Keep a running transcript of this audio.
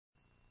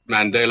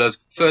Mandela's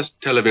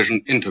first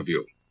television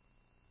interview.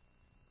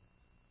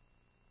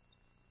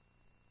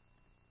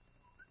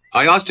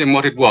 I asked him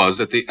what it was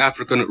that the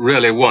African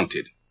really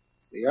wanted.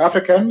 The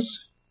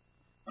Africans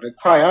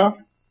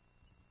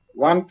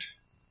want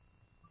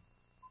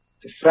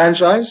the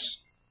franchise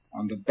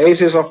on the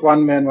basis of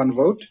one man, one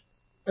vote.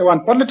 They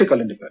want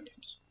political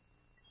independence.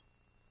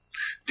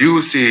 Do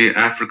you see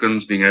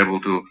Africans being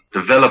able to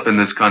develop in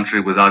this country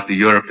without the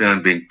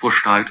European being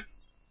pushed out?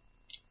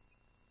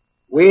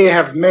 We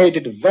have made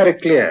it very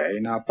clear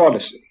in our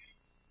policy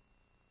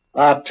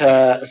that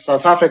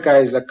South Africa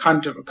is a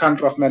country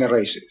of many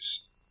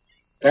races.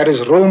 There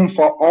is room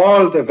for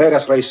all the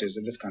various races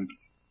in this country.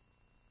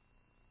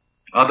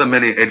 Are there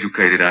many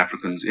educated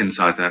Africans in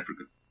South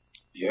Africa?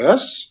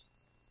 Yes.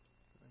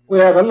 We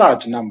have a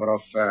large number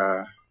of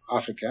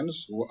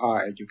Africans who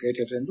are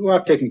educated and who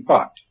are taking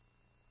part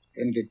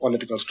in the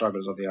political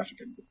struggles of the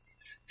African group.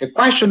 The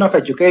question of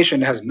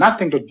education has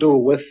nothing to do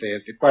with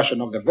the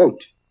question of the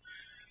vote.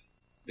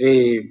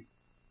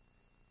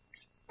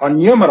 On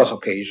numerous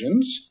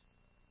occasions,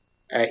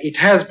 it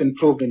has been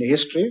proved in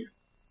history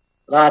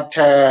that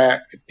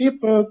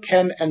people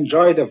can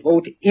enjoy the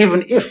vote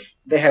even if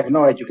they have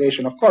no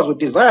education. Of course, we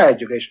desire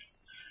education,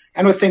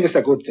 and we think it's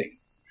a good thing.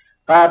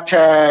 But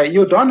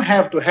you don't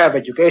have to have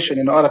education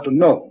in order to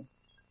know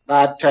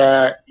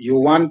that you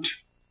want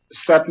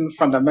certain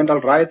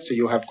fundamental rights.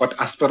 You have got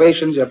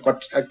aspirations, you have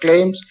got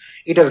claims.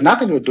 It has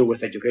nothing to do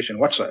with education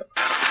whatsoever.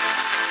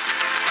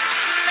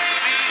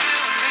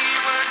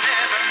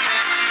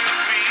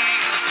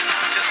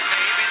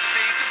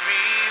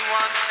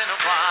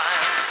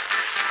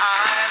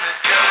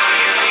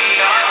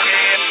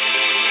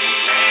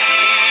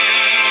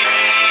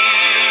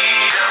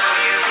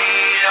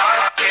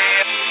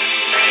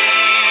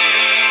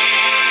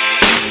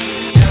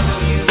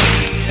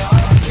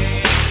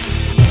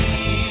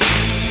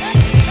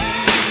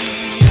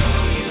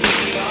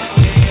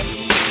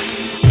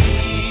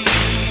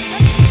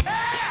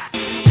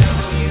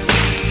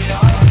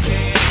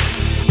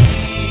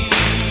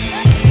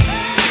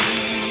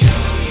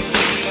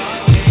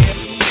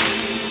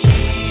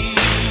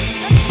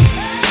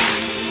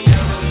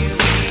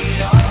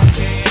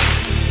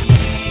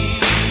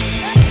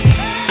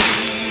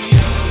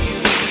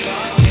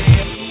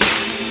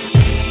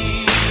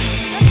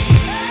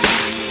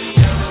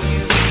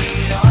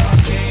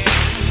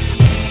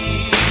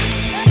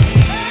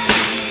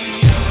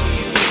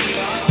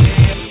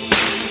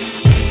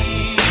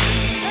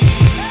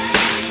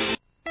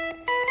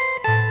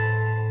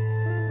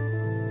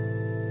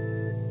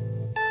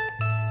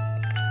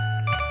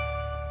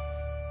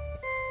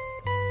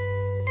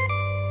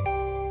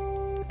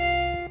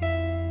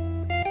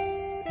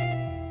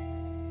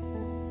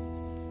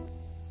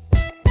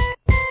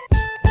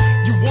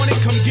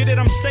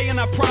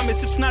 I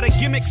promise it's not a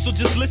gimmick, so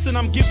just listen.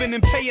 I'm giving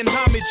and paying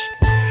homage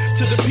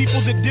to the people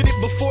that did it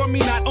before me.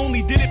 Not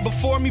only did it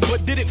before me,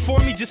 but did it for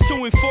me just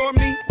to inform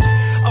me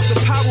of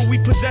the power we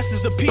possess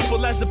as a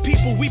people. As a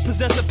people, we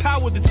possess a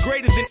power that's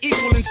greater than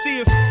equal. And see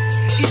if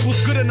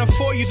equal's good enough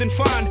for you, then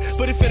fine.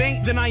 But if it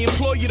ain't, then I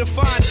implore you to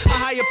find a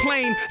higher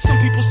plane. Some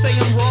people say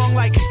I'm wrong,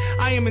 like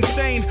I am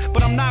insane,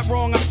 but I'm not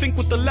wrong. I think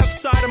with the left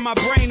side of my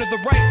brain, or the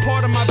right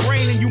part of my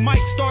brain. And you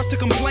might start to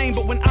complain,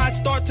 but when I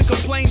start to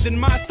complain, then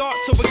my thoughts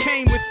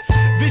overcame with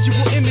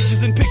visual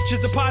images and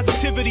pictures of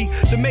positivity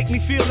that make me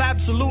feel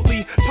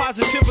absolutely,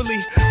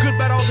 positively good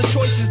about all the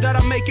choices that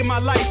I make in my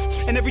life.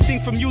 And everything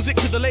from music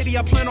to the lady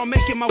I plan on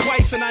making my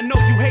wife. And I know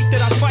you hate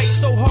that I fight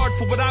so hard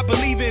for what I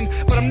believe in,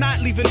 but I'm not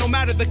leaving no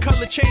matter the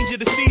color change of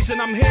the season.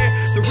 I'm here,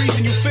 the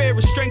reason you fear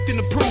is strength in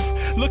the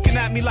proof. Looking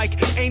at me like,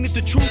 ain't it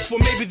the truth? Well,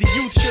 maybe the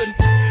youth should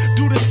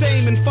do the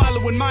same and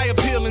following my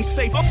appeal and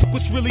say, oh,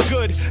 what's really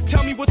good?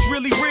 Tell me what's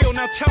really real.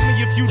 Now tell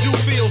me if you do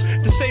feel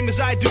the same as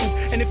I do.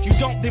 And if you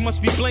don't, they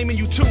must be blaming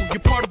you too.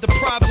 You're part of the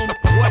problem.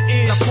 What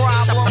is the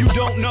problem? You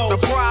don't know the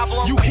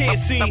problem. You can't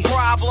see the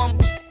problem.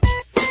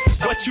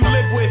 But you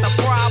live with the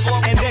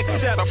problem and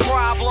accept the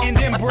problem and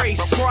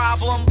embrace the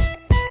problem.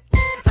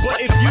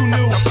 But if you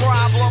knew the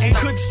problem and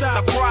could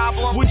stop the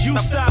problem, would you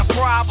stop the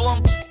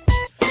problem?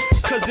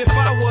 Cause if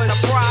I was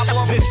the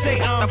problem, then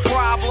say I'm the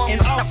problem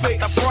and I'll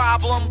fix the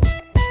problem.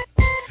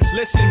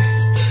 Listen,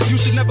 you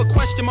should never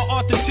question my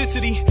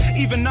authenticity.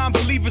 Even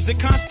non-believers that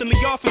constantly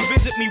often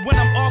visit me when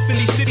I'm off in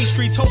these city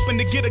streets, hoping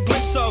to get a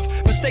glimpse of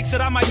mistakes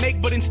that I might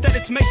make, but instead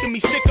it's making me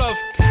sick of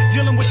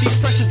dealing with these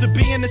pressures of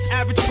being this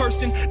average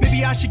person.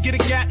 Maybe I should get a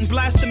gat and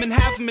blast them and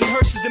have them in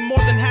hearses. Then more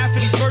than half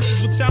of these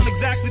verses would sound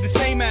exactly the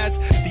same as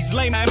these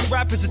lame-ass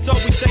rappers. It's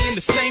always saying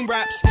the same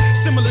raps,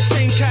 similar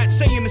same cats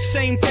saying the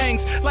same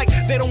things, like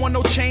they don't want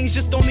no change,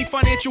 just only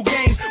financial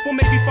gain. Well,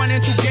 maybe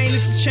financial gain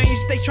is the change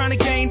they trying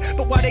to gain,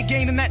 but while they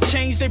gaining that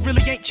change, they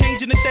really ain't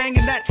changing a thing,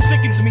 and that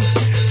sickens me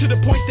to the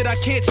point that I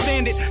can't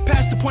stand it.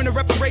 Past the point of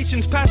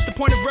reparations, past the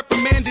point of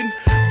reprimanding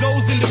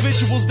those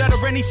individuals that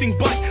are anything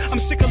but. I'm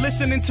sick of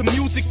listening to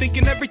music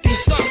thinking everything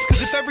sucks,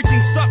 cause if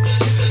everything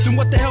sucks, then then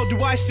what the hell do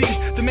I see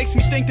that makes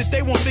me think that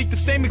they won't think the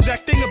same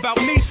exact thing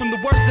about me? From the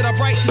words that I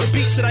write to the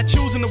beats that I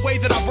choose and the way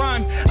that I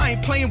rhyme, I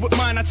ain't playing with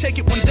mine. I take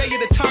it one day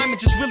at a time and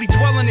just really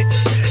dwell on it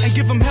and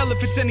give them hell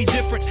if it's any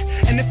different.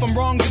 And if I'm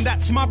wrong, then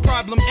that's my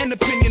problem and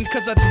opinion,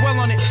 cause I dwell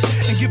on it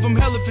and give them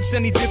hell if it's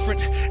any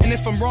different. And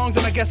if I'm wrong,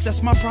 then I guess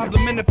that's my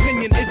problem and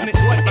opinion, isn't it?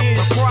 What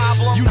is the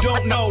problem? You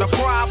don't know. The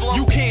problem.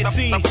 You can't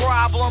see the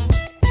problem.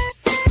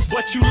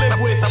 What you live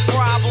with, the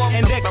problem,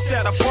 and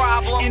accept, the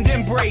problem, and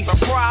embrace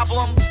the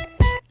problem.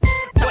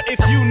 But if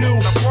you knew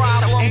the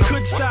problem, and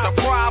could stop,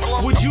 the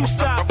problem, would you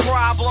stop? The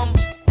problem.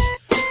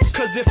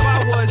 Cause if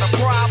I was the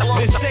problem,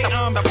 then say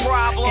I'm the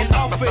problem, and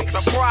I'll fix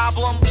the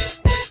problem.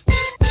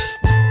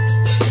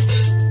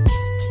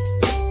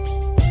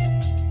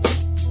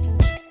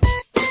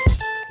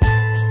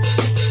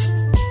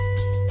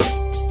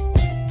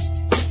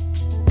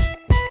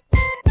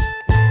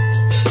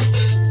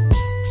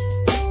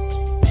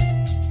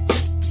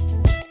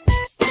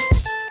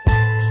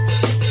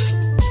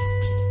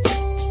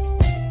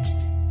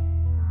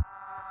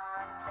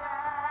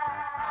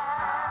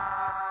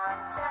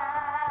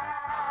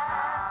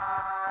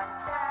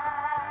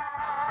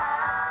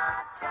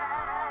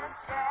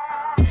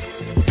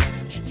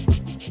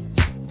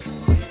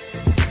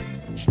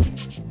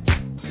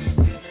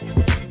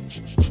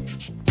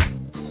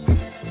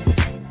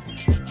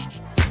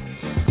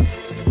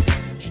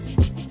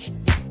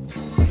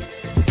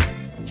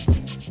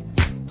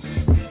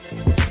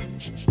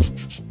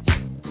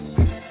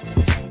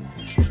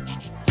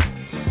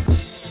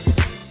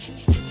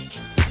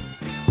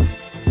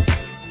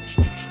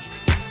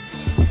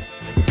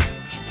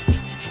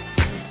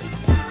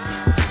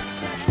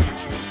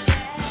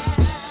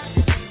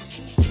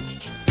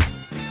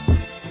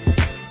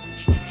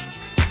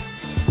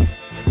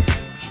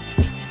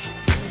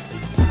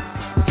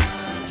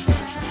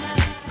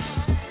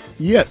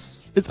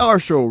 Yes, it's our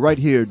show right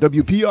here,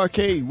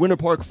 WPRK, Winter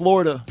Park,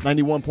 Florida,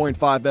 91.5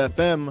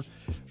 FM,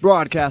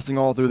 broadcasting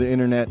all through the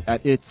internet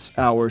at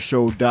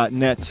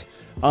itsourshow.net.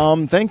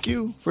 Thank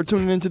you for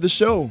tuning into the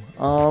show.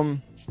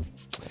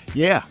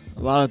 Yeah,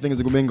 a lot of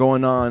things have been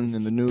going on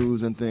in the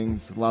news and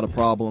things, a lot of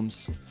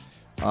problems.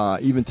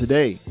 Even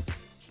today,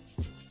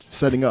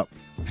 setting up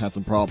had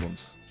some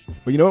problems.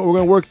 But you know what? We're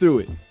going to work through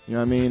it. You know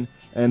what I mean?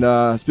 And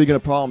speaking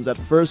of problems, that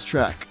first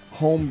track,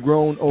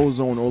 Homegrown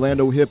Ozone,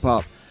 Orlando Hip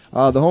Hop,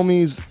 the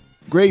homies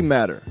Gray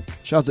Matter,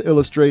 shouts to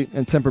Illustrate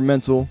and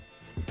Temperamental.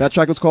 That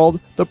track was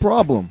called The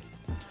Problem.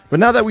 But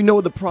now that we know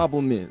what the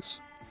problem is,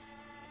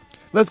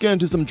 let's get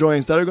into some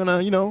joints that are going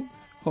to, you know,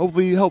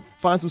 hopefully help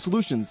find some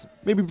solutions,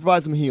 maybe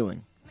provide some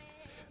healing.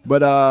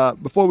 But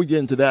before we get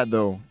into that,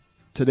 though,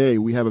 today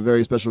we have a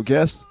very special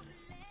guest.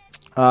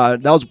 That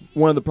was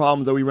one of the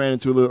problems that we ran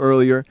into a little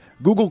earlier.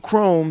 Google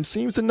Chrome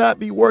seems to not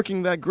be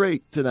working that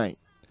great tonight.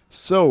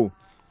 So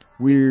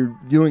we're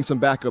doing some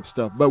backup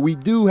stuff. But we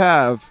do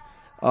have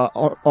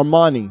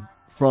Armani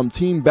from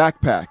Team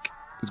Backpack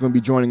is going to be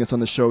joining us on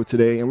the show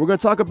today. And we're going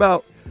to talk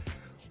about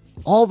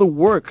all the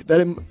work that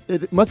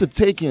it must have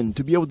taken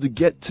to be able to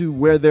get to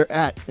where they're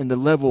at and the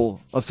level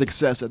of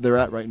success that they're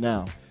at right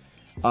now.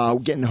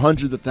 Getting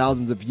hundreds of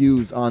thousands of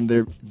views on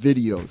their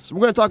videos. We're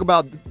going to talk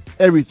about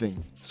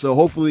everything. So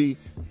hopefully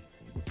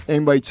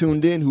anybody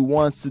tuned in who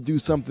wants to do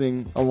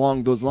something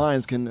along those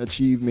lines can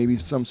achieve maybe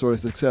some sort of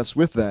success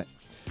with that.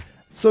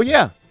 So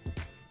yeah,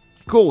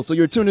 cool. So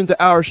you're tuned into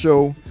our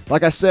show.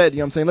 Like I said, you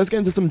know what I'm saying, let's get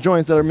into some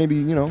joints that are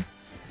maybe,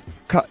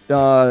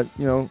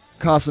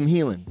 cause some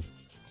healing.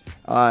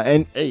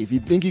 And hey, if you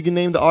think you can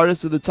name the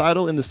artist of the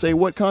title in the Say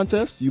What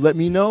contest, you let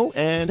me know.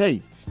 And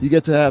hey, you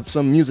get to have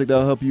some music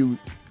that'll help you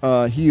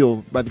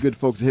heal by the good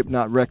folks at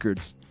Hypnot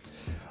Records.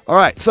 All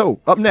right, so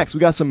up next, we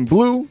got some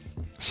Blue,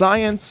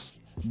 Science,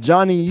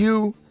 Johnny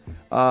U,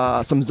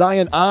 some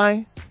Zion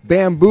I,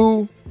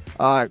 Bamboo.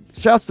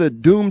 Shouts to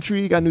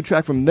Doomtree, got a new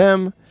track from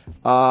them.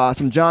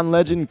 Some John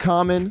Legend,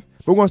 Common.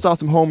 But we're going to start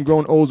some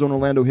Homegrown Ozone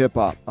Orlando Hip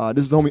Hop.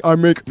 This is the homie I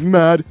Make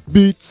Mad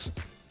Beats.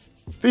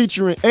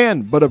 Featuring,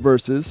 and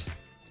Butterverses,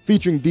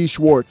 featuring D.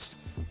 Schwartz.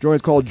 Joint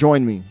is called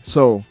Join Me.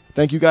 So,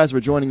 thank you guys for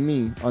joining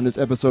me on this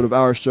episode of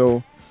our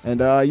show. And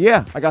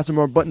yeah, I got some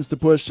more buttons to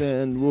push,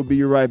 and we'll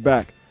be right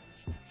back.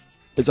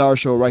 It's our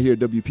show right here at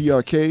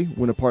WPRK,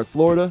 Winter Park,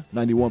 Florida,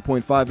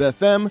 91.5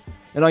 FM,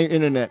 and on your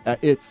internet at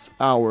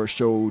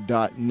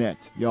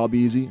itsourshow.net. Y'all be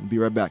easy and be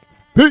right back.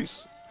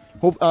 Peace!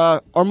 Hope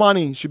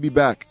Armani should be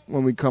back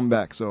when we come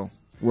back, so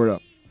word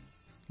up.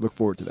 Look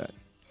forward to that.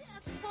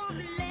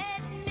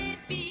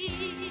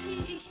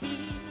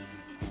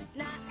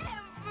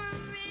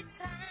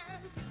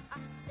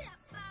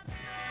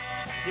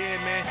 Yeah,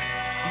 man.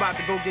 I'm about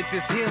to go get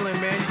this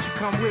healing, man. You should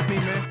come with me,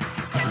 man.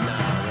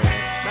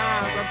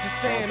 Nah, I'm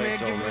just saying, man,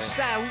 give it a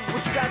shot.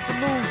 What you got to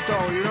lose,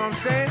 though? You know what I'm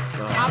saying?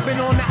 I've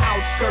been on the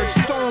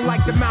outskirts, stone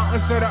like the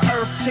mountains of the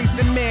earth,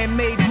 chasing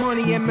man-made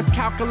money and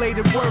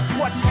miscalculated worth.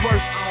 What's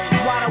worse?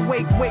 Wide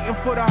awake, waiting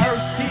for the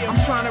hearse. I'm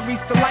trying to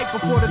reach the light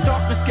before the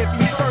darkness gets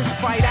me first.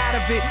 Fight out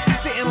of it.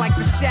 sitting like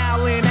the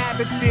Shaolin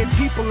abbots did.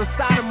 People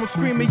inside him were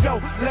screaming,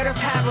 yo, let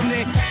us have him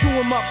then. Chew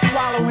him up,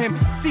 swallow him.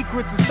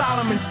 Secrets of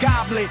Solomon's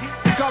goblet.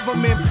 The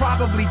government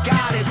probably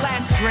got it.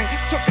 Last drink,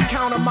 took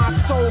account of my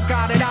soul,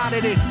 got it out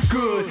of it.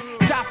 Good.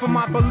 Die for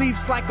my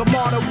beliefs like a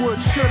martyr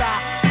would. Should I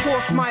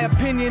force my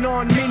opinion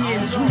on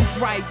minions? Who's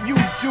right? You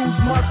Jews,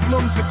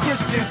 Muslims, or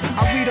Christians?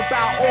 I read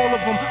about all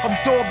of them,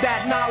 absorb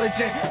that knowledge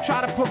and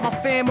try to put my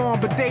fam on,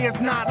 but they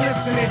is not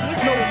listening.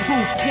 No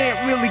proof, can't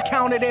really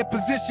counter their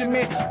position,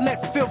 man.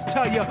 Let Filth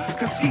tell you,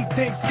 cause he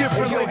thinks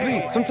differently. Hey,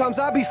 yo, B, sometimes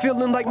I be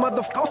feeling like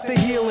motherfuckers the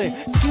healing,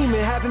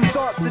 scheming, having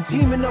thoughts of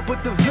teaming up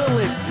with the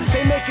villains.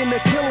 They making a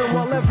killing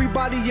while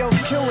everybody else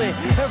killing.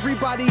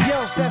 Everybody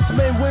else, that's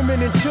men,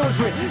 women, and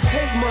children.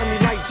 Take money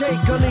like Jay,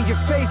 gun in your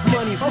face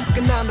money.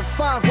 Fucking 9 to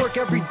 5, work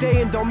every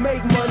day and don't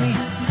make money.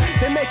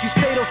 They make you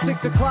stay till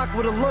 6 o'clock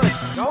with a lunch.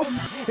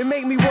 It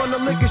make me wanna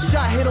lick a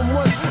shot, hit them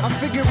once. I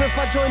figure if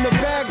I join the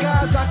bad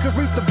guys, I could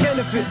reap the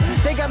benefits.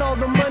 They got all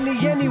the money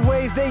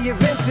anyways, they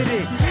invented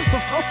it. So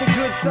fuck the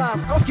good side,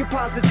 fuck your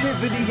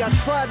positivity. I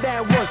tried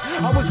that once,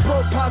 I was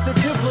broke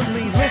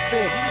positively.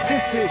 Listen,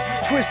 this is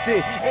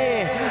twisted,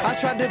 and I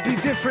tried to be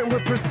different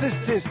with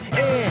persistence.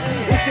 And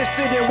it just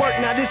didn't work,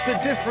 now this a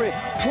different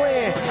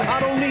plan. I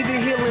don't need the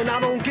healing,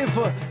 I don't give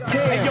a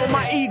damn. Hey yo,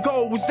 my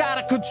ego was out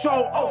of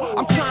control. Oh,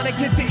 I'm trying to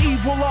get the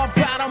evil up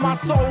out of my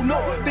soul.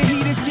 No, the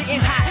heat is getting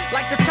hot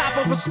like the top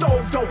of a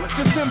stove, though.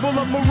 The symbol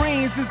of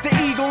Marines is the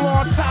eagle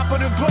on top of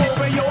the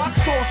globe. And yo, I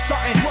saw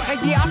something, and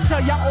yeah, I'll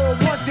tell y'all all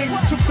one thing.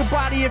 Took the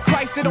body of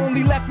Christ, it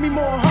only left me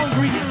more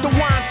hungry. The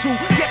wine to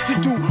get to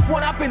do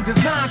what I've been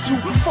designed to.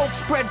 Folks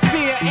spread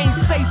fear, ain't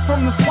safe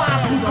from the swine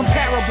flu.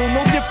 Comparable,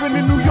 no different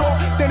in New York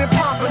than in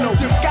Pompano.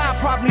 God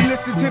probably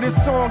listened to this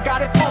song,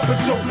 got it pumping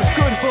to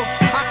good hooks.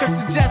 I could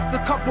suggest a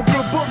couple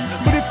good books,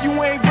 but if you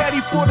ain't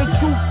ready for the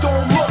truth,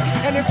 don't look.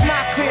 And it's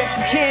not clear,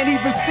 you can't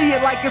even see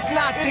it like it's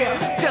not there.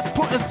 Just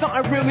putting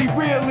something really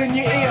real in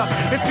your ear.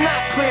 It's not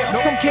clear,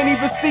 some can't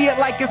even see it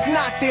like it's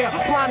not there.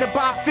 Blinded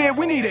by fear,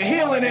 we need a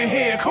healing in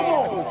here, come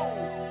on.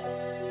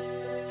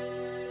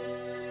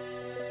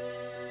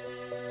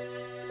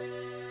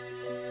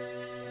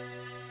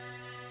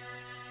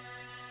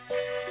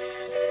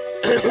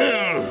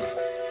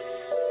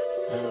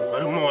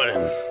 Good morning.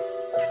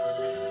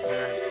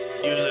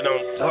 I usually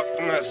don't talk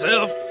to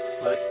myself,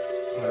 but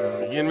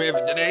I'm getting ready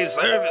for today's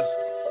service.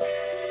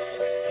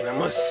 And I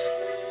must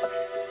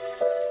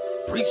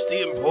preach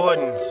the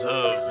importance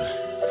of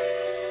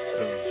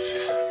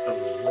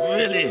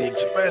really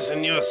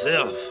expressing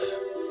yourself,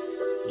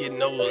 getting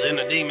those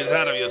inner demons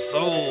out of your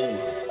soul.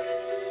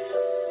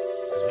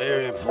 It's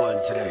very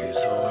important today,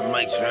 so I'll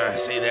make sure I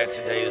say that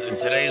today in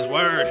today's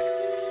word.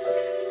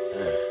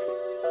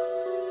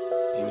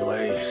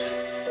 Anyways,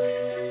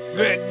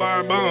 Greg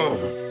Barbone,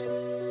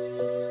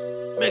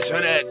 make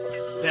sure that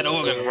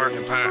organ's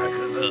working fine,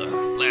 cause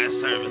last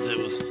service it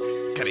was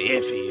kind of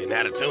iffy and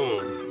out of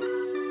tune.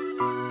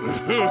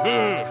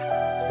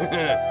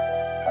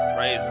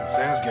 Praise him,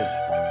 sounds good.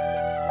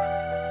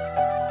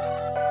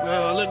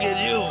 Well, look at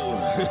you.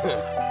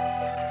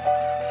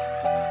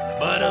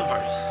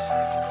 Butterverse.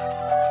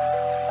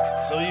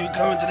 So you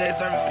coming to that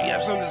service, you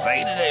have something to say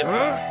today,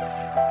 huh?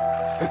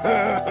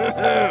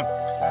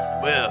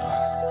 Well,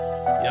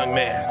 young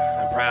man,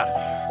 I'm proud of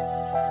you.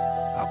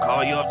 I'll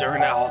call you up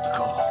during that altar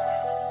call.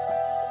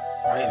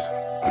 Praise him.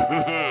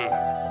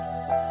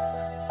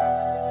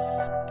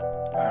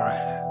 All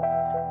right.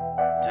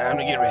 Time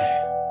to get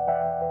ready.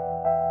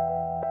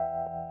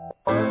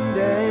 One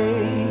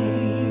day,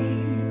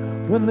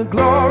 when the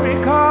glory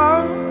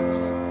comes,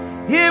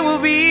 it will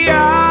be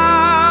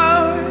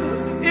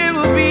ours. It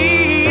will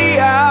be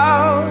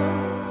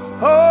ours.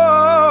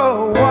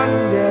 Oh,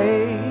 one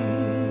day,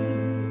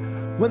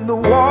 when the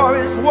war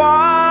is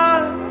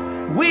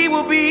won, we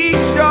will be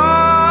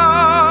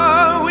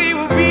sure, we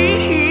will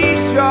be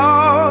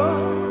sure.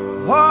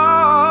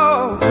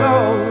 Oh,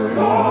 glory,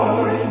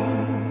 glory,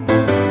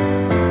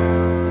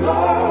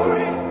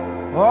 glory.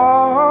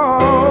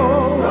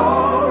 Oh,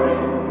 glory,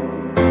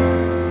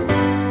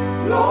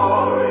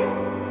 glory.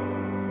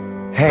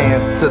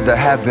 Hands to the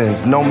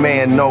heavens, no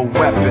man, no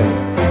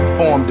weapon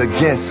formed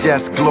against,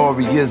 yes,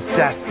 glory is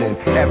destined.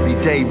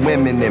 Everyday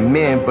women and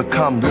men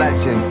become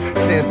legends.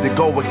 Sins that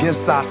go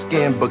against our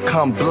skin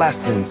become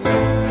blessings.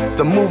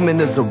 The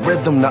movement is a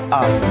rhythm to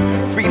us.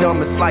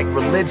 Freedom is like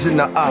religion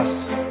to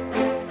us.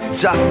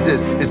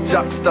 Justice is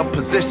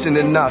juxtaposition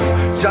in us.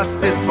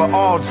 Justice for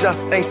all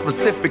just ain't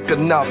specific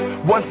enough.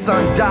 One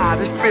son died,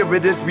 his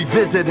spirit is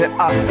revisiting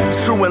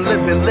us. True and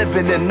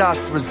living in us.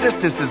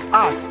 Resistance is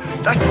us.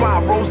 That's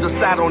why Rosa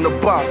sat on the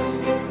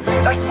bus.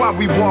 That's why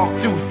we walk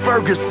through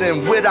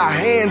Ferguson with our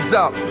hands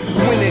up.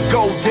 When it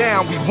go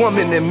down, we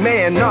woman and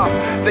man up.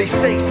 They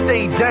say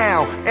stay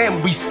down,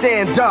 and we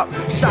stand up.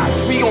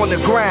 Shots be on the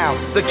ground,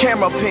 the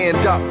camera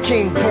panned up.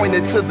 King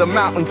pointed to the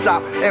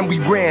mountaintop, and we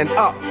ran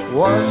up.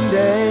 One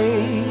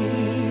day,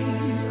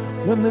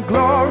 when the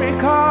glory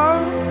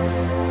comes,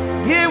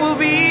 it will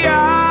be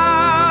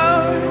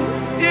ours.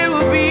 It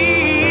will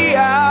be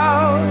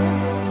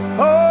ours.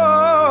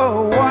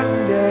 Oh,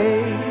 one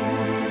day,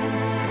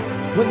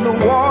 when the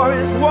war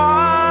is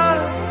won,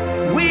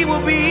 we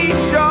will be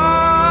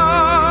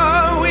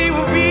sure, we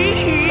will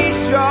be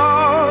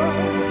sure.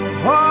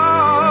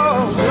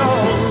 Oh,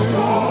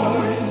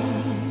 glory,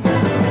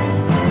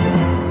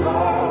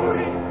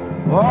 glory,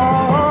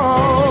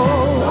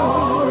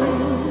 glory,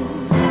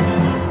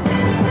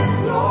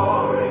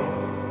 glory.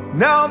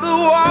 Now the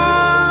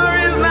war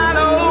is not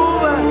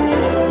over,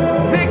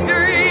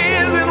 victory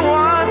isn't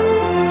won,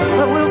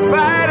 but we'll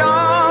fight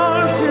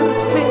on to the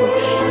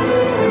finish,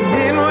 and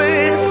then when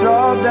it's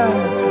all done,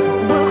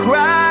 we'll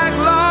cry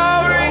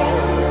glory,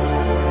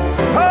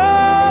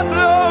 oh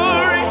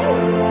glory,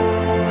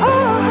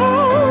 oh,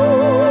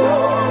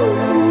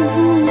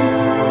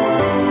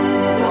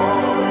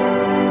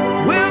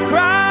 we'll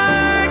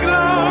cry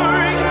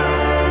glory,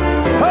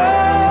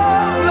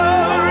 oh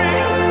glory,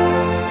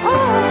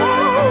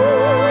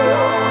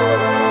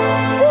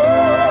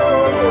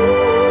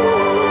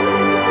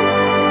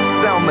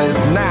 Selma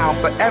is now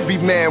for every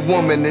man,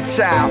 woman, and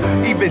child.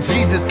 Even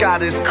Jesus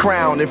got his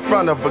crown in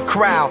front of a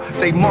crowd.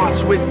 They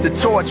march with the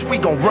torch, we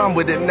gon' run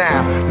with it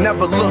now.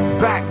 Never look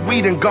back,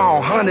 we done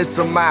gone hundreds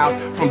of miles.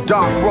 From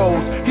dark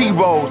roads,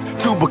 heroes,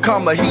 to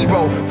become a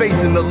hero.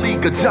 Facing the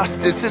League of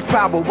Justice, his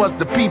power was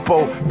the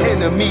people.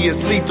 Enemy is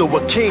lethal,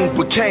 a king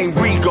became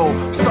regal.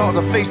 Saw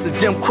the face of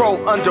Jim Crow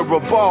under a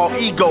bald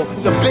ego.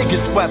 The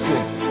biggest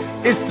weapon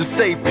is to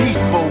stay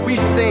peaceful. We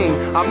sing,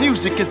 our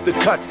music is the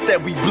cuts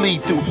that we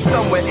bleed through.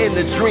 Somewhere in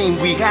the dream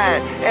we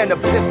had an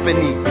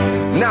epiphany.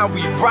 Now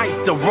we right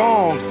the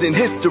wrongs in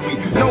history.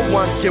 No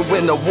one can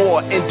win a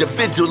war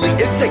individually.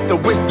 It take the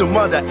wisdom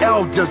of the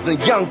elders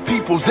and young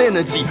people's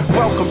energy.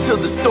 Welcome to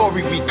the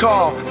story we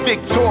call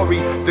victory.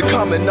 The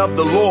coming of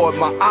the Lord,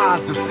 my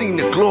eyes have seen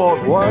the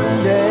glory.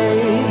 One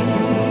day,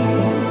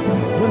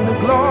 when the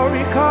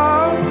glory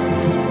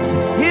comes,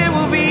 it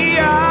will be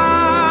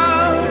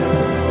ours,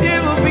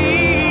 it will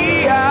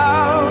be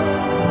ours.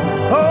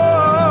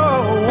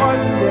 Oh,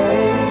 one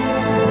day,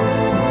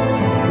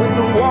 when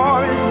the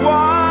war is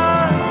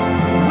won,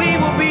 we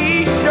will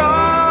be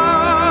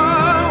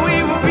sure,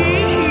 we will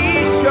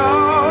be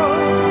sure.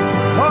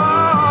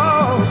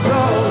 Oh,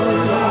 glory,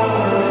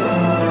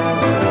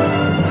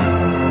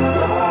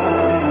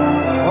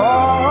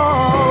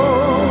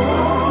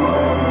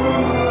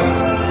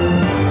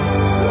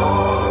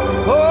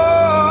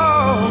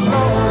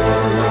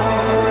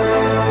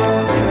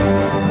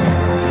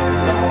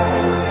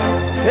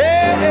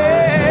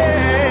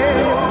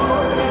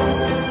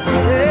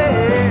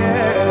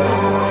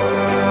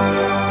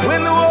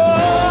 when the war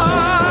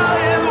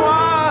is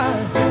won,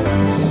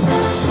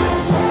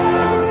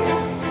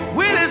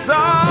 when it's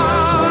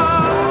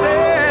all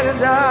said and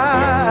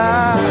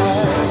done,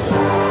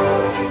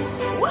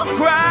 we'll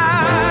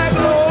cry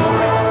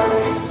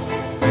glory,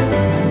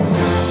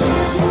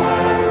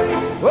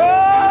 oh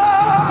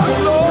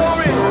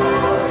glory.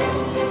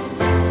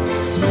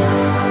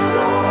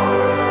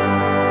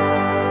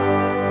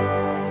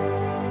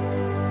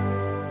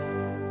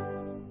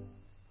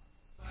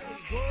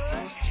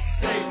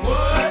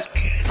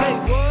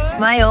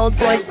 My old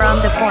boy from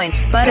the point,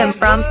 but I'm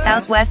from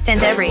Southwest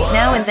and every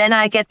now and then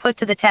I get put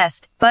to the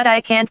test, but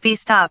I can't be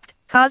stopped,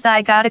 cause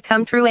I gotta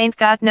come through, ain't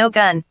got no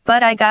gun,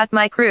 but I got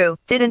my crew,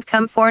 didn't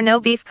come for no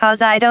beef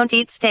cause I don't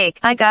eat steak,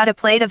 I got a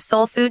plate of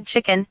soul food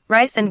chicken,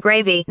 rice and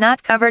gravy,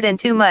 not covered in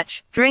too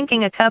much,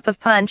 drinking a cup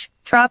of punch,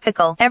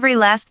 tropical, every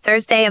last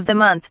Thursday of the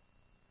month.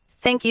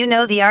 Think you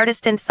know the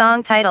artist and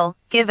song title?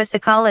 Give us a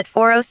call at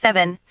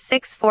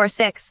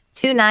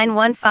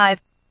 407-646-2915.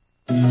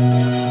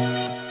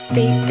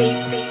 Beep, beep,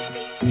 beep.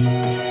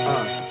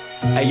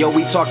 Hey yo,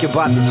 we talking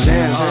about the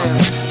jams,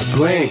 the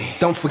bling.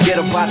 Don't forget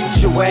about the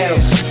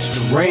jewels,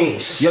 the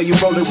rings. Yo, you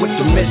rollin' with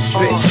the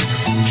misfits,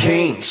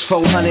 kings.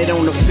 400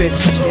 on the 50.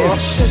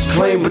 It's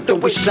clean, but do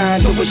it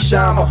shine,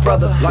 my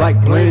brother,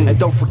 like bling. And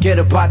don't forget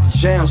about the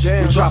jams.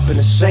 We dropping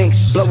the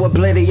sinks, blow a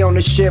blitty on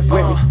the ship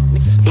with me.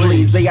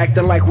 Please, they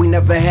acting like we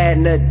never had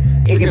nothing.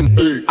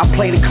 I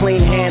played a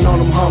clean hand on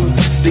them, homie.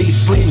 These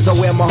sleeves, I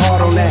wear my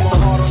heart on that.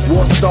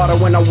 War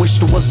started when I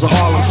wished it was a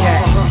Harlem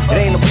cat. It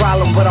ain't a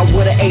problem, but I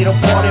would've ate up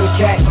all them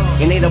cats.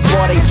 And they'd have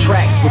bought 8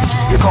 tracks, but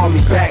you call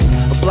me back.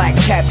 A black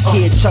cap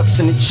kid, chucks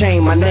in the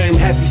chain, my name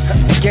heavy.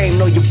 The game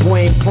know your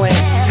boy ain't playing,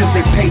 cause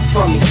they pay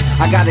for me.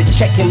 I got a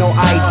check and no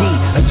ID,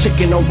 a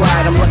chicken no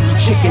ride. I'm lucky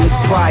chicken is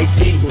prize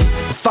eating.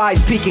 The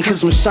fire's peaking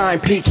cause my shine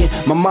peaking.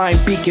 My mind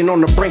beacon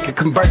on the brink of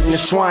converting to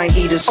swine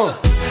eaters.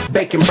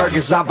 Bacon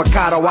burgers,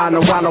 avocado, I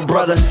know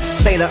brother.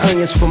 Say the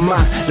onions for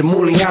mine, the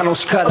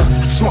Mulianos cutter.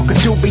 Smoke a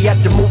doobie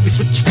at the movies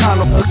with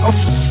Chicano.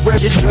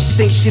 Just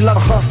think she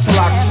love her till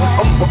I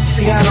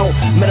Ciano.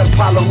 Met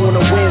Apollo on a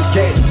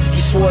Wednesday.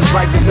 He swore his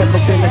life has never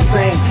been the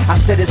same. I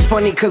said it's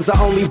funny cause I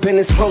only been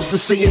as close to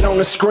see it on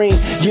the screen.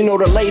 You know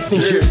the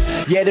Lathan shit.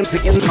 Yeah, them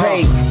sick getting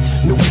paid.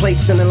 New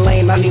plates in the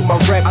lane, I need my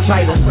rep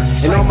tighter.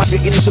 And all my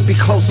chickens should be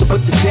closer,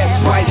 but the death's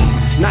biting.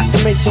 Not to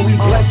mention we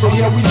blessed, so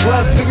yeah, we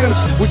blood figures.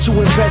 What you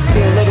invest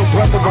in, little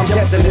brother, I'm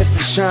destined to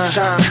shine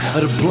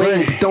of the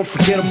bling. Don't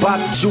forget about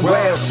the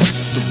jewels,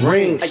 the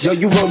rings. Yo,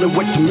 you rollin'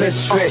 with the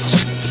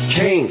misfits,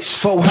 Kings,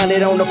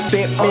 400 on the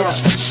fifth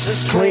inch.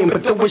 It's clean,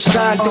 but do it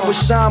shine,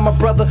 my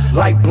brother,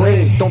 like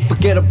bling. Don't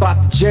forget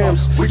about the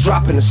gems, we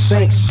dropping the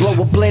sinks. Blow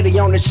a blade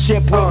on the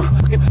ship,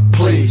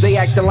 please. They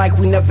acting like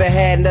we never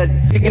had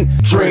nothing.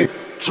 Drink.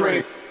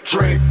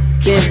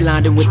 Been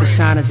blinded with the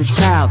shine as a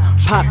child.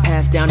 Pop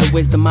passed down the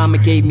wisdom, mama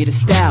gave me the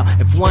style.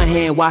 If one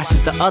hand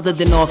washes the other,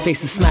 then all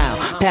faces smile.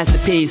 Pass the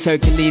peas,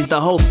 Hercules, the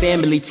whole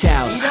family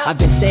child. I've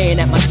been saying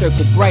that my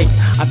circle bright,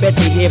 I bet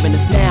they hearing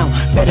us now.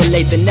 Better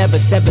late than never,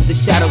 sever the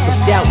shadows of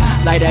doubt.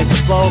 Light as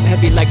a bulb,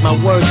 heavy like my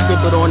words,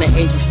 scribbled on an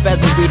angel's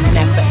feather. Reading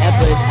that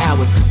forever is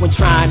ours. When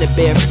trying to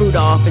bear fruit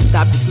off and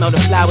stop to smell the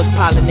flowers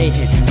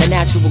pollinating. The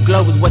natural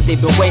glow is what they've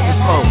been waiting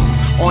for.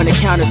 On the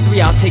count of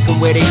 3, I'll take them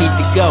where they need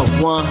to go.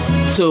 1,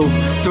 2,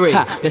 3.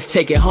 Ha, let's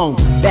take it home.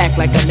 Back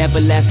like I never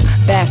left.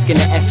 Bask in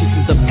the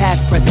essences of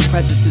past, present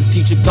presences,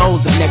 future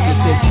goals of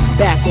necklaces.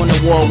 Back on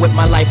the wall with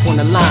my life on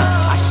the line.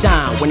 I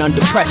shine when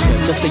under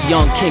pressure, just a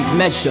young king's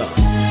measure.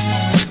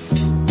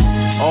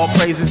 All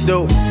praises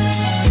due.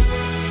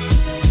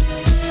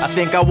 I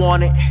think I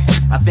want it.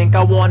 I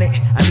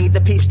need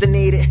the peeps to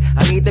need it.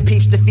 I need the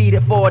peeps to feed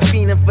it forward.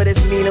 Feeding for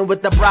this meaning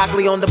with the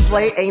broccoli on the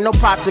plate. Ain't no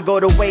pot to go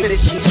to waste.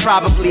 This shit's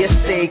probably a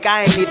steak.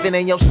 I ain't even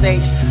in your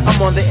state.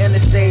 I'm on the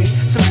interstate.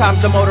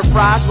 Sometimes the motor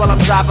fries while I'm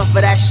driving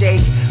for that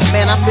shake.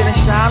 Man, I'm finna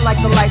shine like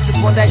the lights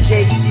upon that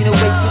Jake. Seen it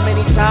way too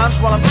many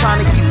times while I'm trying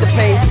to keep the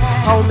pace.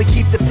 I only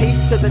keep the peace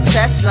to the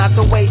chest, not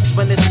the waist.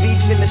 When there's beef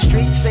in the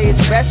streets, say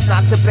it's best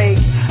not to bake.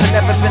 I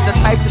never been the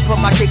type to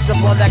put my cakes up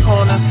on that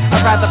corner.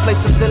 I'd rather play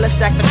some filler,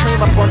 stack the cream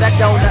up on that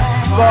donut.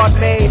 God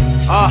made,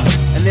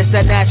 and it's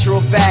that natural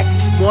fact.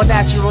 More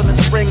natural than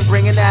spring,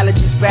 bringing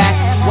allergies back.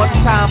 One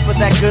time for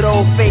that good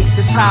old faith,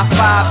 this high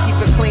five.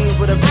 Keep it clean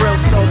with a grill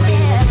so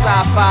mean and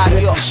sci-fi.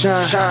 Yo,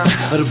 shine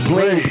of the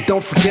bling, but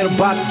don't forget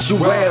about the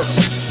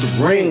jewels,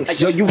 the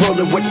rings. Yo, you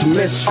rollin' with the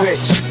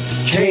misfits.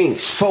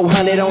 Kings,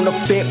 400 on the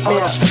fifth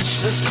inch.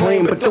 It's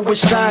clean, but do it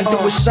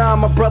shine,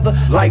 my brother,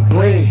 like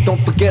bling.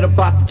 Don't forget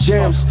about the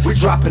gems, we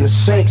dropping the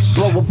sinks.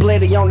 Blow a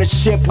blade on the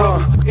ship,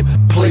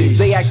 please.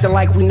 They acting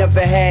like we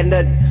never had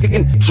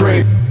nothing.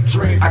 Drink.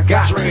 I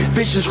got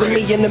visions of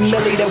me in the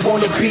millie that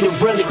wanna be the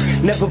really.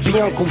 Never be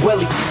Uncle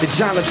Willie. The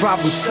John to drive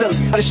him silly.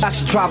 I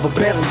should drive a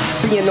Bentley.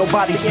 Being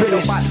nobody's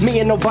business. Me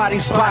and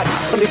nobody's body.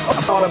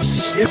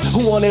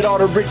 Who wanted all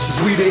the riches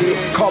we did?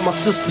 Call my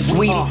sisters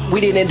weedy.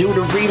 We didn't do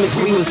the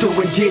remix, we was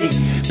doing Diddy.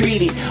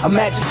 Beat it.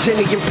 Imagine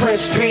Jenny and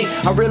Prince P.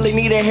 I really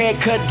need a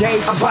haircut,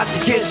 Dave. I'm about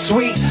to get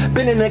sweet.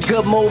 Been in a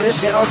good mood.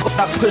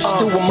 I push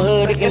through them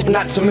hood. It's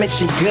not to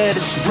mention good.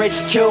 It's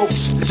rich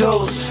cubes.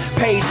 Dudes.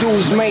 Paid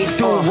dues, made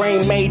do.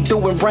 Rain made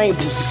doing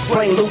rainbows,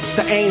 explain loops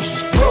to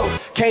angels. Bro,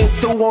 came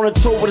through on a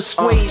tour with a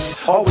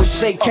squeeze. Always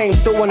say came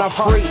through and I'm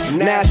free.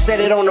 Now I said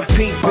it on the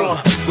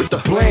PB with the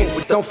bling.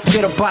 Don't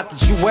forget about the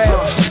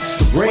jewels,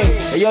 the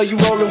rings. Hey, yo, you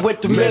rolling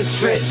with the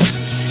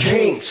misfits.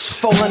 Kings,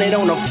 400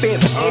 on the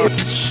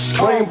fifth.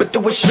 Clean, but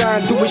do it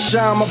shine,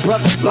 my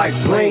brother, like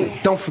bling.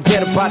 Don't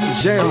forget about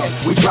the gems.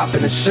 We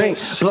dropping the sink.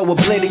 Blow a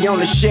blade on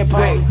the ship,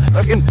 hey.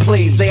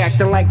 Please, they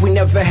acting like we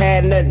never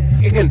had nothing.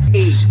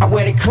 I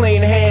wear the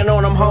clean hand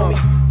on them, homie.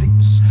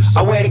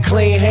 I wear the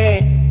clean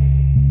hand.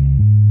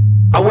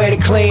 I wear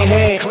the clean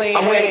hand. I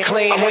wear the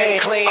clean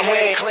hand. Clean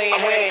hand. Clean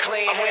hand. Clean hand.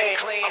 Clean hand.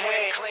 Clean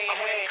hand. Clean hand.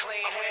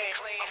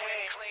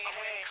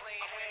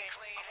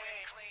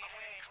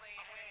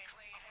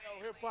 Yo,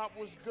 hip hop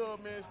was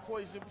good, man. It's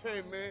Poison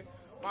Pen, man.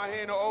 My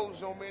hand of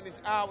ozone, man.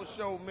 It's our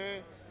show,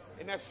 man.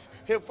 And that's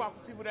hip hop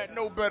for people that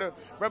know better.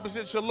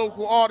 Represent your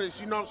local artists,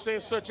 you know what I'm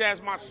saying, such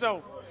as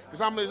myself.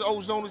 Because I'm as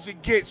ozone as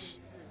it gets.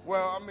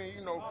 Well, I mean,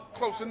 you know,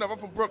 close enough. I'm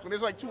from Brooklyn.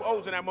 There's like 2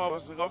 O's in that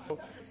motherfucker.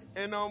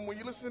 And when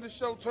you listen to the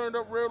show, turned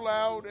up real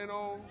loud and, you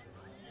know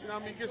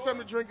what I mean, get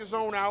something to drink and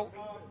zone out.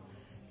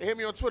 And hit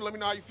me on Twitter. Let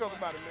me know how you felt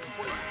about it,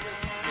 man.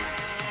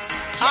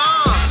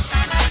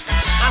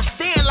 I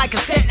stand like a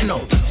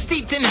sentinel,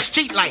 steeped in the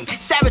street light,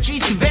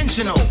 savagery's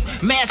conventional.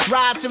 Mass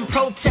riots and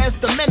protests,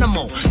 the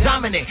minimal.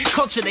 Dominant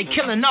culture, they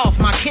killing off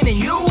my kin and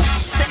you.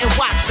 Sit and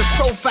watch the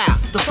profile,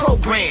 the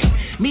program.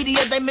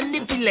 Media, they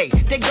manipulate,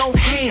 they go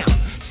ham.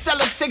 Sell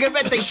a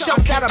cigarette, they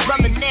choke out a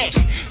brother neck.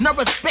 No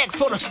respect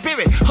for the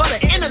spirit or the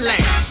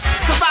intellect.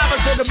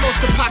 Survivors of the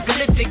most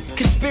apocalyptic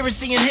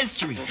conspiracy in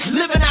history.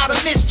 Living out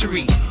a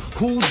mystery.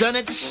 Who done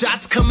it? The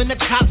shots coming, the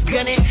cops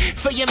gunning.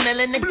 For your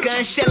melon, the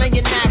gun shelling,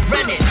 you're not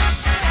running.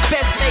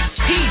 Best make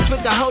peace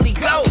with the Holy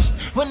Ghost.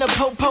 When the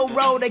po-po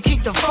roll, they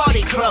keep the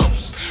 40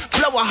 close.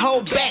 Blow a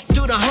hole back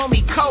through the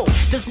homie code.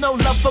 There's no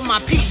love for my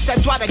peace,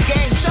 that's why the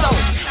game's sold.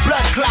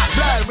 Blood clot,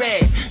 blood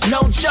red,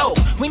 no joke.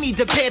 We need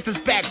the Panthers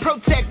back,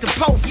 protect the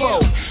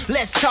po-fo.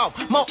 Let's talk,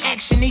 more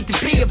action need to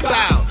be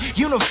about.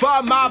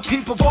 Unify my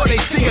people before they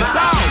see us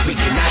out. We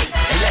unite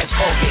and let's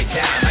all get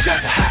down. I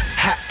got to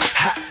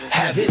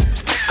have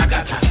it. I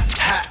got to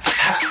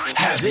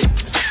have it.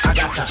 I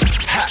got to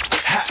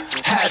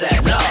have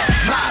that love.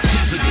 My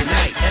people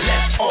unite and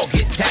let's all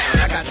get down.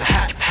 I got to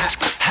have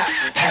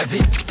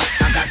it.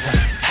 I got to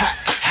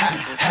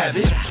have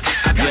it.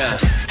 I got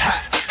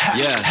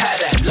to have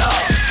that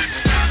love.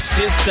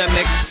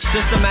 Systemic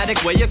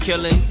Systematic way of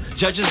killing.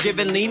 Judges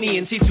giving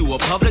leniency to a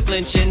public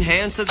lynching.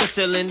 Hands to the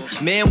ceiling.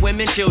 Men,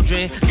 women,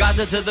 children.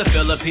 Gaza to the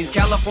Philippines.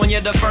 California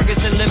to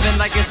Ferguson. Living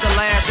like it's the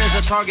last. There's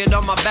a target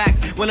on my back.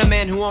 When a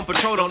man who on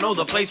patrol don't know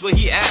the place where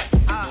he at.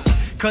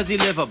 Cause he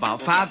live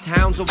about 5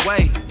 towns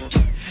away.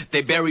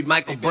 They buried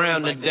Michael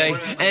Brown today.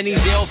 And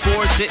he's ill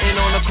for it, sitting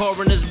on the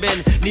coroner's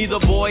bin. Neither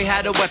boy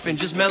had a weapon,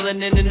 just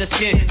melanin in the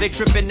skin. They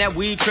tripping that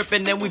we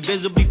tripping and we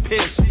visibly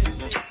pissed.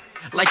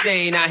 Like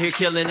they ain't out here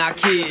killing our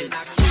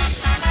kids.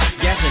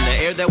 Gas in the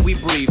air that we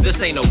breathe.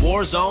 This ain't a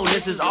war zone,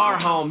 this is our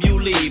home. You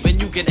leave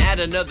and you can add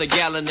another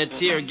gallon of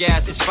tear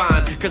gas. It's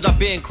fine, cause I've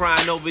been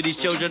crying over these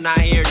children out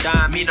here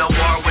dying. Me no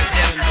war with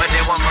them, but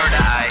they want murder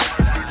I.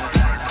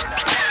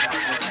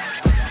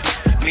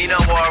 Me no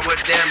war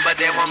with them, but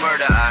they want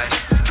murder I.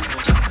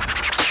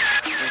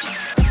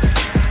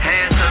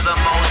 Hands to the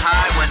most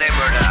high when they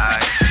murder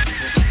I.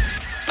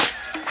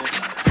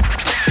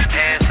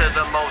 Hands to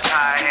the most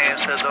high,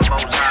 hands to the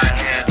most high,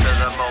 hands to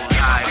the most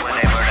high when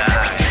they murder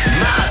I.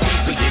 My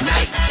people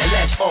unite and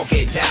let's all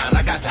get down.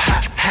 I got to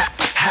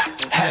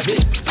have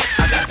it.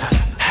 I got to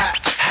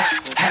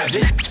have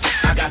it.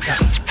 I got to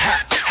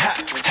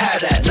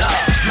have that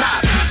love. My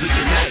people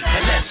unite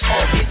and let's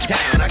all get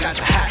down. I got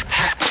to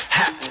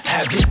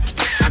have it.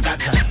 I got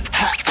to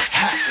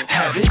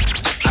have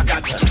it. I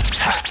got to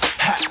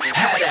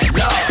have that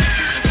love.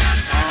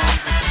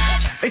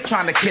 They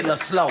tryna kill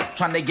us slow,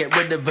 tryna get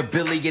rid of 1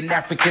 billion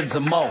Africans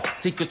or more.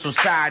 Secret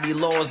society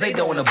laws, they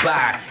don't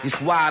abide.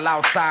 It's wild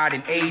outside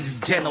and AIDS is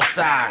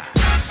genocide.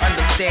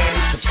 Understand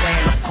it's a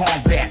plan of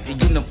combat. A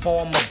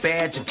uniform, a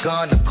badge, a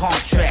gun, a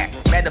contract.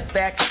 Matter of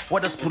fact,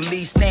 what does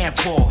police stand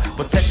for?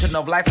 Protection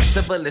of life and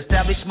civil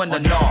establishment or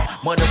no?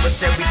 Murder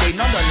us every day,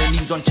 none on the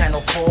news on Channel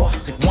 4.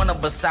 Take one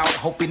of us out,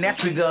 hoping that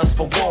trigger us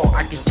for war.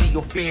 I can see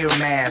your fear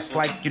mask,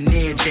 like you're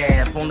near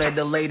death. Don't let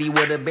the lady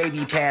with a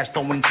baby pass,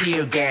 throwing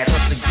tear gas.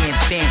 Us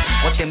against them,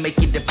 what they make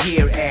it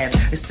appear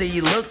as. They say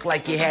you look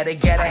like you had a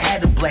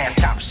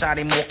blast. Cop shot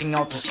him walking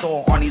out the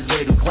store on his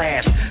way to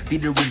class.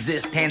 Didn't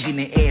resist, hands in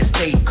the air,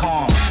 stay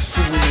calm.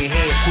 2 in the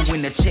head, 2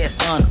 in the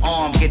chest,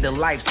 unarmed. Get a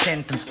life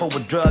sentence for a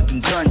drug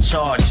and gun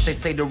charge. They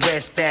say the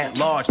rest that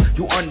large.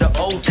 You under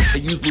oath,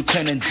 they use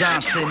Lieutenant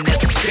Johnson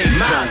as a scapegoat.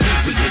 My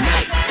people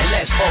unite and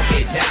let's all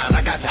get down.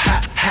 I got to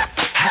have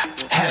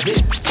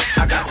it.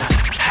 I got to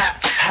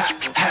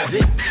have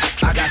it.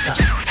 I got to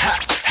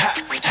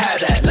have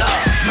that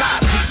love. My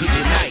people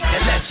unite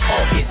and let's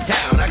all get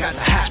down. I got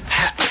to have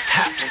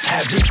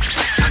it.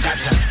 I got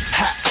to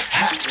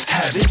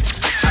have it.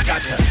 I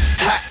got to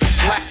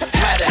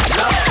have that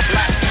love.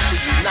 Black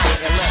people unite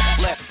and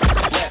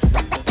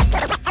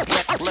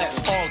let's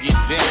all get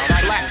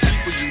down. Black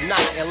people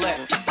unite and let's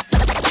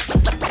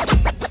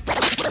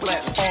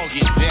all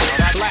get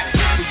down. Black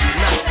people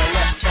unite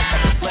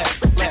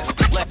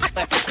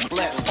and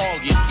let's all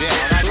get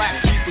down. Black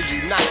people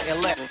unite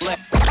and let's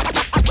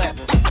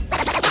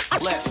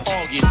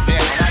all get down.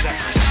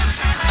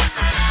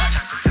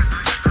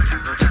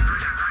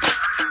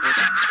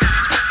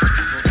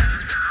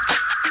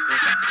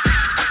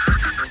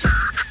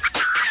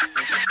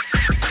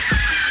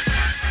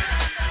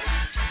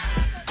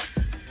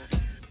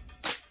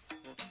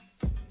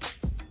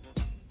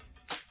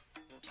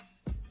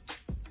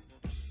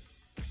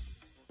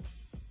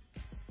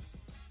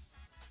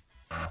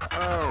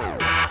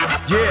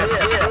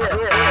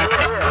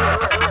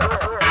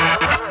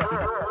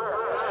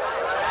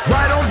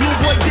 Right on, blue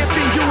boy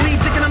dipping,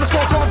 uni, digging on the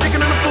score call,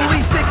 digging on the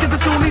fully sick as a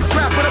Sunni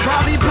strap, but a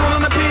Bobby pull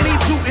on a penny,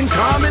 2 in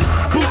common,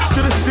 boots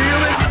to the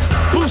ceiling,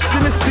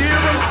 boosting the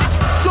serum,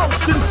 so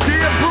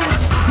sincere,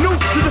 boots, new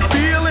to the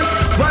feeling,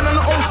 right on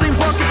the old same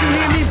bucket, you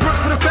hear me,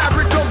 bricks in the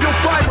fabric of your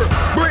fiber,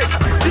 bricks,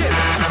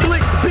 dips,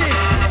 blicks, big,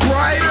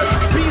 brighter,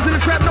 bees in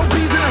the trap, no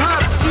bees in the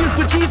hive, cheese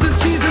for Jesus,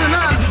 cheese in the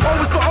nine,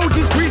 always for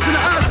OGs, grease in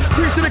the eyes,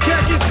 grease in the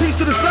khakis, piece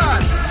to the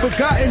side,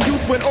 forgotten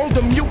youth when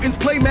older mutants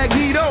play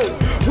Magneto.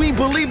 We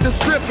believe the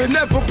strip and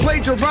never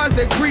plagiarize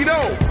their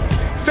credo.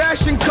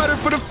 Fashion cutter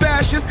for the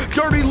fascists,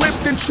 dirty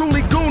lipped and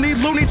truly goony.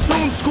 Looney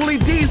Tunes, Schooly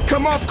D's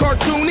come off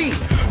cartoony.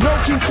 No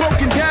King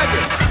Cloak and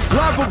Dagger,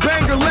 lava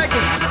banger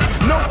legacy.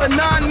 No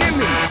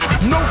anonymity,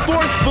 no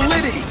forced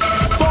validity.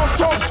 False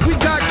hopes, we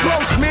got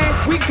close, man.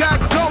 We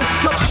got ghosts,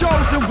 cut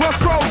shows and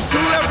rough roads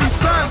till every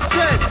sign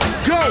said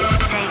go.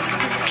 Take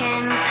the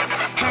skins,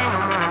 hang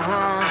them on the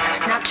walls.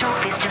 Not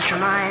trophies, just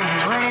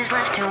reminders what is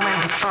left to when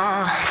we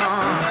fall,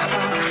 fall, fall.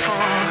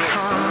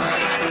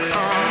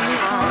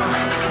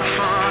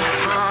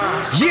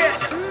 Yeah,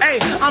 hey,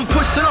 I'm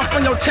pushing off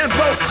on your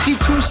tempo. She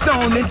 2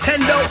 stone,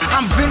 Nintendo.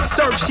 I'm Vince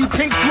Cerf, she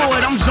Pink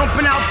Floyd. I'm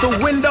jumping out the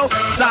window.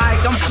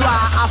 Psych, I'm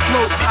fly, I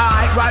float.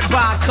 I ride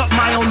by, cut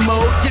my own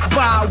mode. Get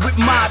by with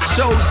my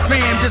shows.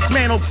 Spam,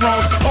 dismantle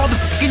thrones. All the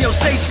in your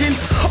station.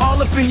 All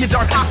up in your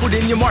dark, awkward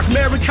in your Mark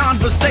Mary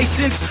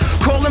conversations.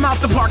 Call them out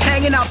the park,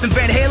 hanging out in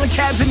Van Halen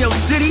cabs in your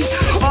city.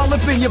 All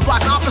up in your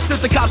block, opposite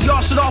the cops.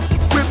 Y'all should all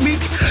with me.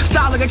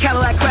 Style like a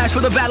Cadillac crash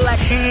with a battle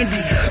axe handy.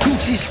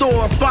 Gucci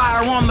store,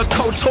 fire on the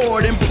coach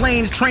horde. In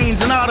planes,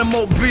 trains, and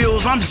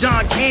automobiles, I'm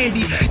John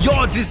Candy.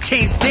 Y'all just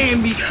can't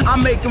stand me. I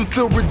make them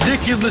feel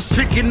ridiculous,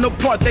 picking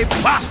apart they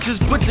postures,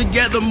 put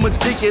together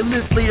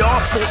meticulously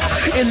awful.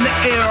 In the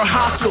air,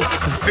 hostile,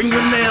 the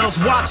fingernails,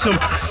 watch them,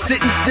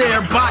 sit and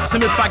stare, box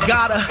them if I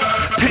gotta.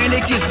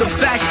 Panic is the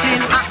fashion,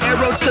 I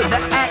arrow to the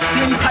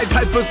action.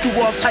 Piper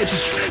through all types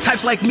of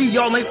types like me,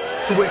 y'all ain't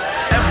with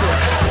ever.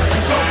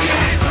 Go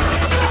get it,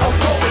 oh,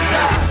 go